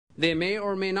They may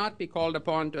or may not be called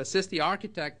upon to assist the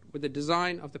architect with the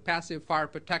design of the passive fire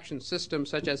protection system,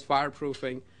 such as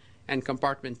fireproofing and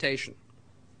compartmentation.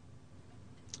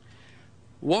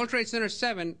 World Trade Center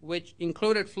 7, which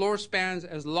included floor spans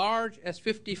as large as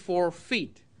 54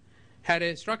 feet, had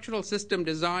a structural system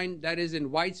design that is in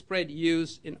widespread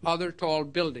use in other tall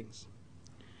buildings.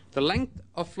 The length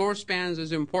of floor spans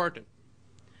is important.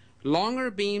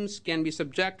 Longer beams can be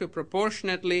subject to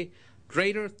proportionately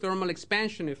greater thermal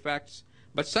expansion effects,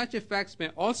 but such effects may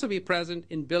also be present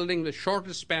in buildings with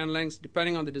shorter span lengths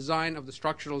depending on the design of the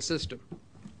structural system.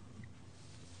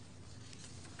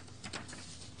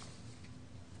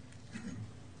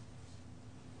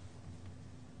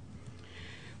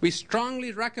 We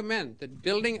strongly recommend that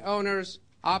building owners,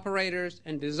 operators,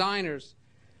 and designers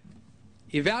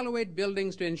evaluate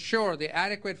buildings to ensure the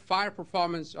adequate fire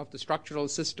performance of the structural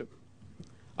system.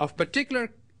 Of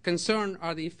particular concern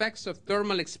are the effects of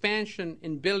thermal expansion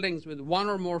in buildings with one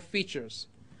or more features,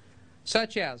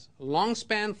 such as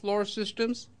long-span floor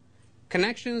systems,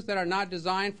 connections that are not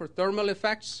designed for thermal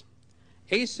effects,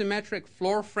 asymmetric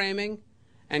floor framing,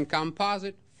 and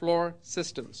composite floor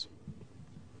systems.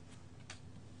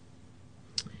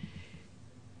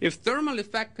 If thermal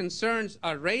effect concerns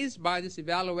are raised by this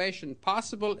evaluation,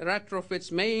 possible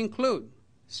retrofits may include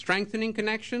strengthening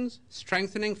connections,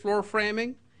 strengthening floor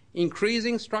framing,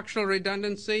 increasing structural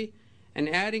redundancy, and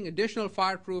adding additional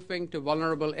fireproofing to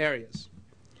vulnerable areas.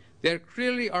 There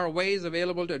clearly are ways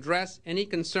available to address any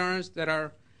concerns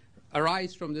that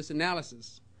arise from this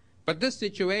analysis, but this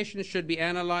situation should be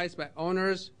analyzed by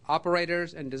owners,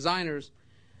 operators, and designers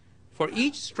for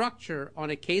each structure on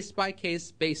a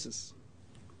case-by-case basis.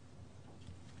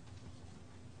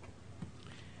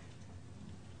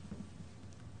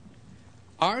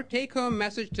 Our take-home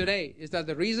message today is that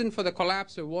the reason for the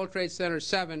collapse of World Trade Center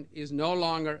 7 is no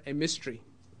longer a mystery.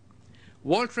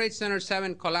 World Trade Center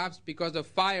 7 collapsed because of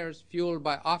fires fueled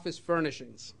by office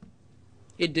furnishings.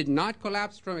 It did not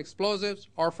collapse from explosives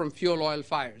or from fuel oil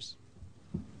fires.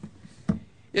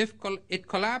 It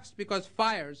collapsed because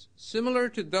fires, similar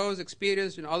to those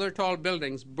experienced in other tall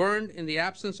buildings, burned in the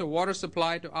absence of water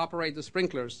supply to operate the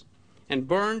sprinklers and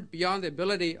burned beyond the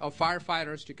ability of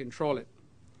firefighters to control it.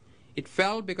 It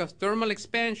fell because thermal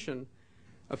expansion,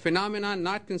 a phenomenon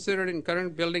not considered in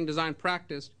current building design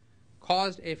practice,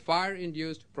 caused a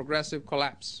fire-induced progressive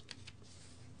collapse.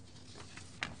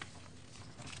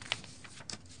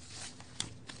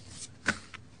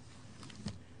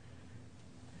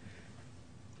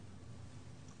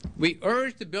 We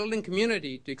urge the building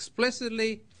community to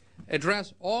explicitly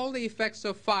address all the effects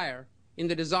of fire in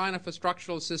the design of a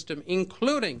structural system,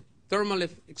 including thermal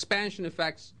expansion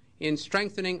effects, in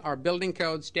strengthening our building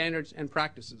code standards and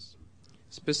practices.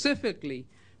 Specifically,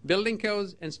 building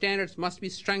codes and standards must be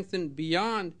strengthened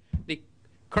beyond the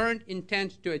current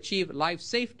intent to achieve life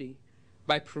safety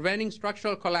by preventing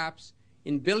structural collapse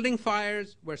in building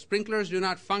fires where sprinklers do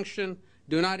not function,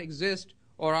 do not exist,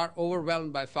 or are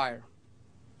overwhelmed by fire.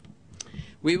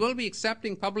 We will be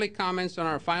accepting public comments on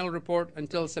our final report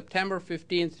until September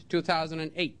 15,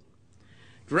 2008.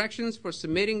 Directions for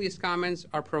submitting these comments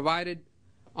are provided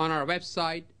on our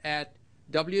website at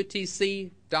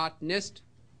wtc.nist.gov.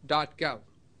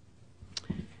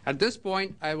 At this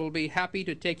point, I will be happy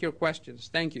to take your questions.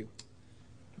 Thank you.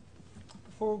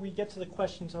 Before we get to the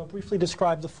questions, I'll briefly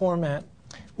describe the format.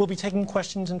 We'll be taking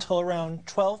questions until around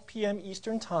 12 p.m.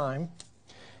 Eastern Time,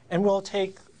 and we'll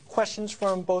take questions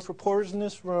from both reporters in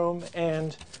this room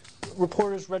and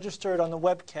reporters registered on the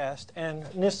webcast. And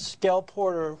NIST Gail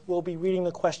Porter will be reading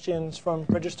the questions from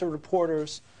registered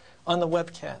reporters on the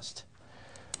webcast.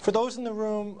 For those in the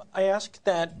room, I ask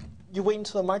that you wait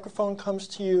until the microphone comes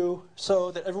to you so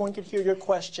that everyone can hear your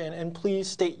question, and please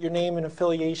state your name and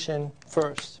affiliation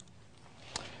first.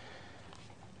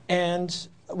 And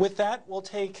with that, we'll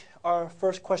take our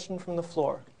first question from the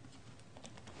floor.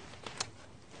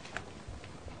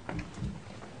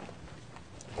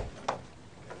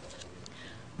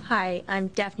 Hi, I'm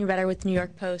Daphne Redder with the New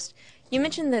York Post. You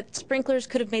mentioned that sprinklers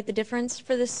could have made the difference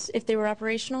for this if they were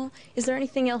operational. Is there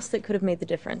anything else that could have made the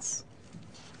difference?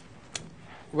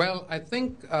 Well, I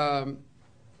think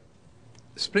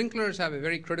sprinklers have a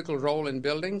very critical role in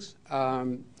buildings.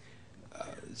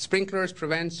 Sprinklers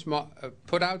put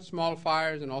out small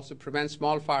fires and also prevent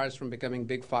small fires from becoming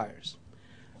big fires.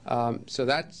 So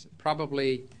that's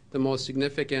probably the most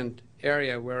significant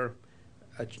area where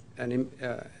a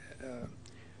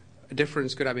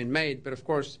difference could have been made. But of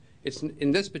course,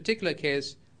 in this particular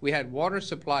case, we had water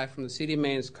supply from the city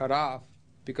mains cut off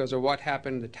because of what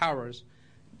happened in the towers.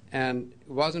 And it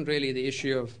wasn't really the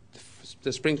issue of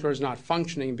the sprinklers not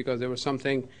functioning because there was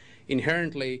something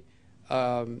inherently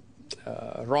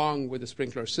wrong with the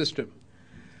sprinkler system.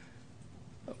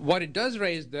 What it does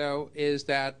raise, though, is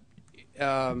that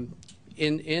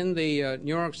in the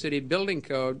New York City Building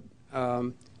Code,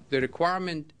 the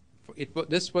requirement,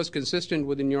 this was consistent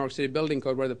with the New York City Building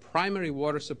Code, where the primary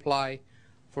water supply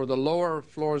for the lower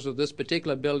floors of this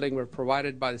particular building were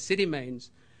provided by the city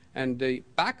mains, and the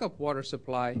backup water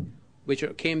supply, which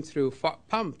came through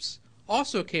pumps,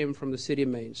 also came from the city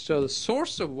mains. So the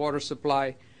source of water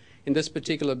supply in this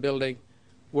particular building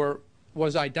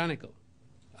was identical.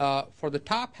 For the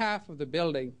top half of the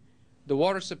building, the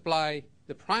water supply,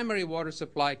 the primary water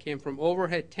supply came from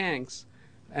overhead tanks,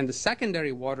 and the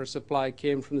secondary water supply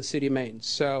came from the city mains.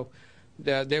 So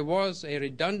there was a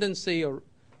redundancy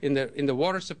in the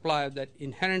water supply that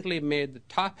inherently made the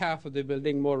top half of the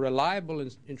building more reliable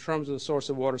in terms of the source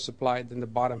of water supply than the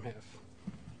bottom half.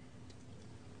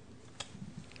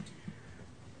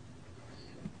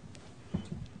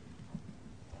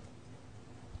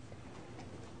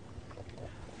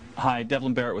 Hi,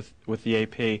 Devlin Barrett with the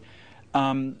AP.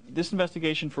 This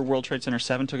investigation for World Trade Center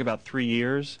 7 took about 3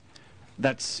 years.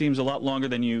 That seems a lot longer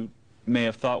than you may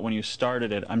have thought when you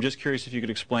started it. I'm just curious if you could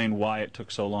explain why it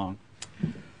took so long.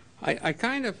 I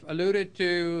kind of alluded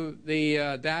to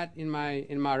that in my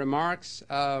remarks.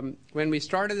 When we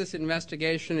started this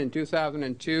investigation in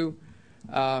 2002,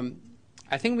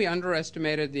 I think we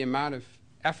underestimated the amount of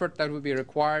effort that would be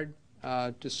required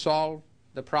to solve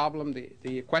the problem,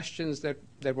 the questions that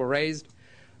were raised.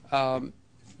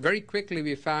 Very quickly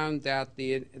we found that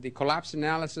the collapse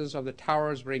analysis of the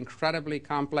towers were incredibly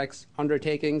complex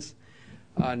undertakings.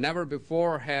 Never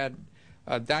before had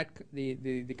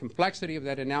the complexity of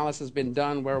that analysis been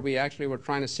done, where we actually were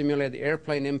trying to simulate the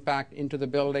airplane impact into the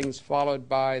buildings, followed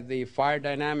by the fire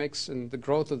dynamics and the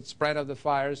growth of the spread of the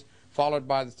fires, followed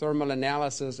by the thermal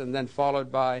analysis, and then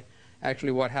followed by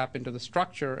actually what happened to the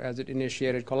structure as it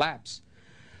initiated collapse.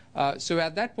 So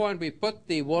at that point, we put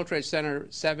the World Trade Center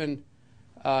 7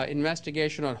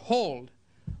 investigation on hold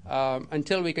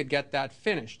until we could get that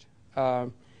finished.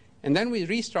 And then we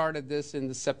restarted this in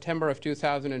the September of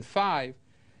 2005.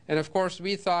 And of course,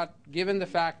 we thought, given the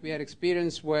fact we had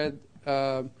experience with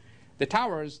the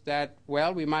towers, that,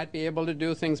 well, we might be able to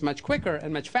do things much quicker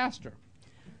and much faster.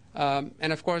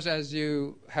 And of course, as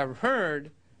you have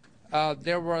heard,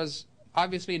 there was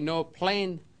obviously no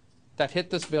plane that hit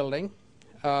this building.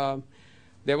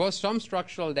 There was some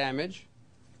structural damage,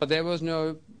 but there was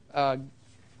no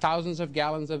thousands of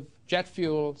gallons of jet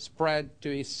fuel spread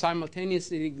to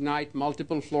simultaneously ignite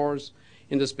multiple floors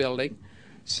in this building.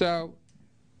 So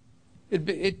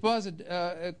it was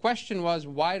a question was,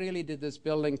 why really did this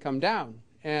building come down?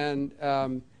 And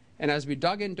as we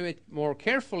dug into it more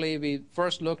carefully, we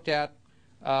first looked at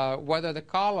whether the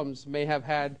columns may have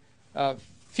had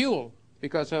fuel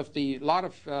because of the lot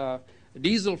of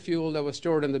diesel fuel that was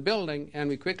stored in the building, and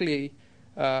we quickly,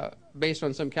 based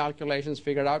on some calculations,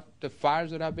 figured out the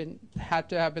fires that had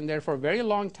to have been there for a very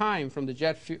long time from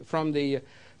the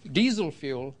diesel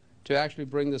fuel to actually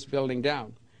bring this building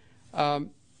down.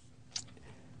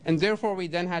 And therefore, we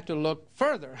then had to look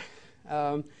further.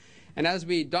 And as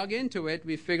we dug into it,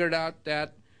 we figured out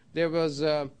that there was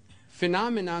a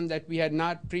phenomenon that we had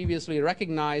not previously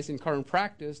recognized in current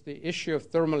practice, the issue of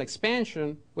thermal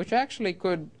expansion, which actually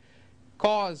could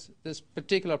cause this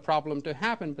particular problem to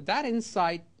happen. But that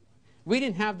insight, we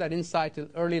didn't have that insight till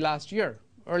early last year,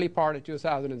 early part of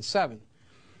 2007.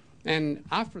 And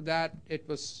after that, it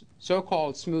was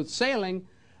so-called smooth sailing,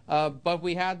 but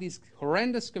we had these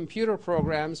horrendous computer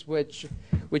programs which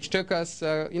took us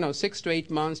 6 to 8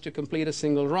 months to complete a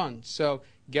single run. So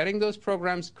getting those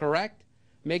programs correct,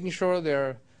 making sure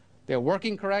they're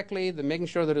working correctly, making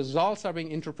sure the results are being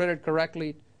interpreted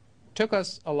correctly, took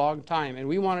us a long time, and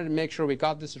we wanted to make sure we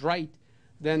got this right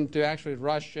than to actually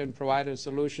rush and provide a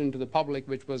solution to the public,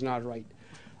 which was not right.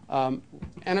 And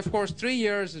of course, 3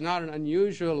 years is not an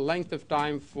unusual length of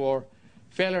time for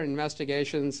failure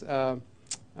investigations.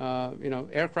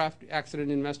 Aircraft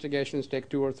accident investigations take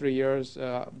 2 or 3 years.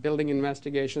 Building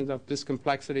investigations of this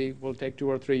complexity will take 2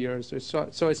 or 3 years.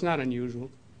 So it's not unusual.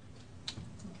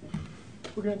 Okay.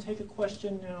 We're going to take a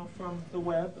question now from the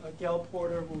web. Gail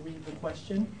Porter will read the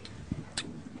question.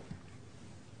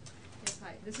 Yes,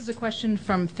 hi. This is a question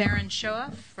from Farron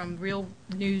Shoaf from Real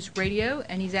News Radio,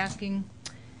 and he's asking,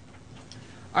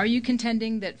 are you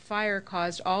contending that fire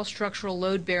caused all structural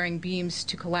load-bearing beams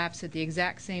to collapse at the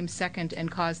exact same second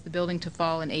and caused the building to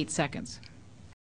fall in 8 seconds?